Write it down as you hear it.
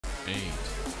8,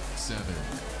 7,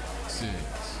 6,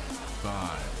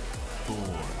 5, 4,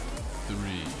 3,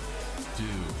 2,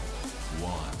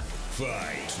 1.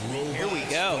 Fight. Here we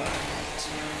go.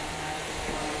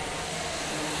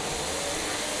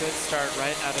 Good start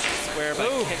right out of the square by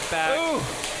Kickback. Ooh.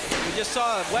 We just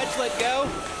saw a wedgelet go.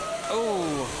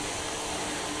 Oh.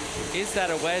 Is that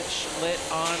a wedgelet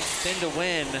on spin to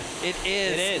win? It is.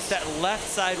 It is. It's that left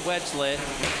side wedgelet.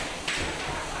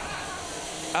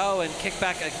 Oh, and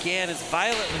Kickback again is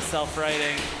violently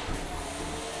self-righting.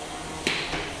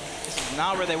 This is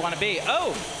not where they want to be.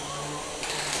 Oh!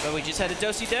 But we just had a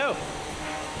do-si-do.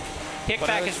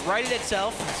 Kickback has righted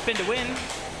itself. Spin to win.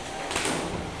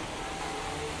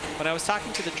 When I was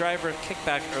talking to the driver of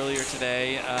Kickback earlier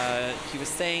today, he was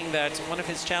saying that one of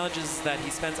his challenges is that he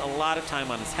spends a lot of time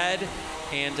on his head,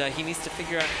 and he needs to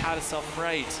figure out how to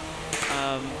self-right.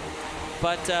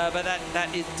 But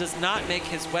it does not make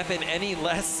his weapon any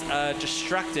less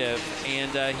destructive,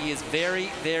 and he is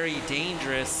very, very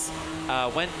dangerous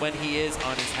when he is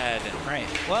on his head. Right.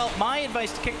 Well, my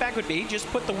advice to Kickback would be just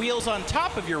put the wheels on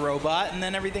top of your robot, and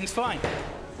then everything's fine.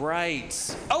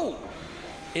 Right. Oh!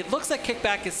 It looks like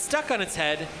Kickback is stuck on its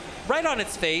head, right on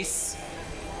its face.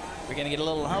 We're going to get a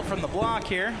little help from the block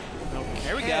here. Okay.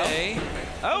 There we go.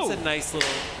 Oh! That's a nice little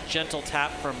gentle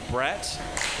tap from Brett.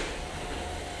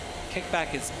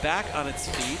 Kickback is back on its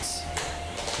feet.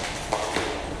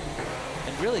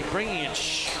 And really bringing it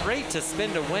straight to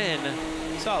spin to win.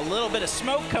 Saw a little bit of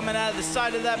smoke coming out of the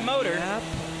side of that motor. Yep,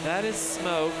 that is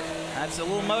smoke. That's a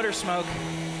little motor smoke.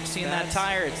 Seeing that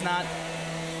tire, it's not...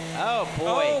 Oh,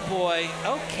 boy. Oh, boy.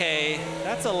 Okay,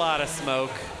 that's a lot of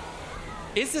smoke.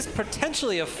 Is this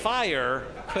potentially a fire?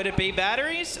 Could it be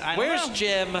batteries? I don't Where's know.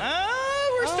 Jim?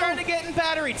 We're starting to get in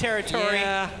battery territory.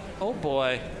 Yeah. Oh,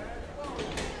 boy.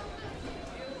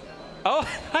 Oh,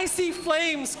 I see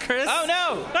flames, Chris. Oh,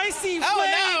 no. I see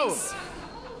flames. Oh,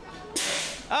 no.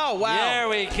 Oh, wow. There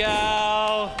we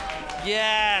go.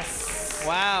 Yes.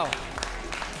 Wow.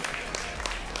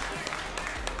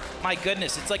 My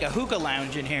goodness, it's like a hookah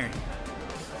lounge in here.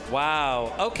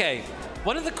 Wow. Okay.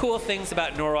 One of the cool things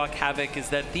about Norwalk Havoc is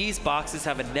that these boxes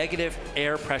have a negative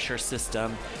air pressure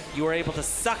system. You are able to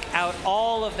suck out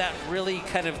all of that really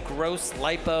kind of gross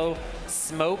lipo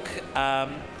smoke,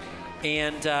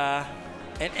 and the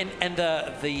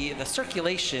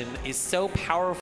circulation is so powerful.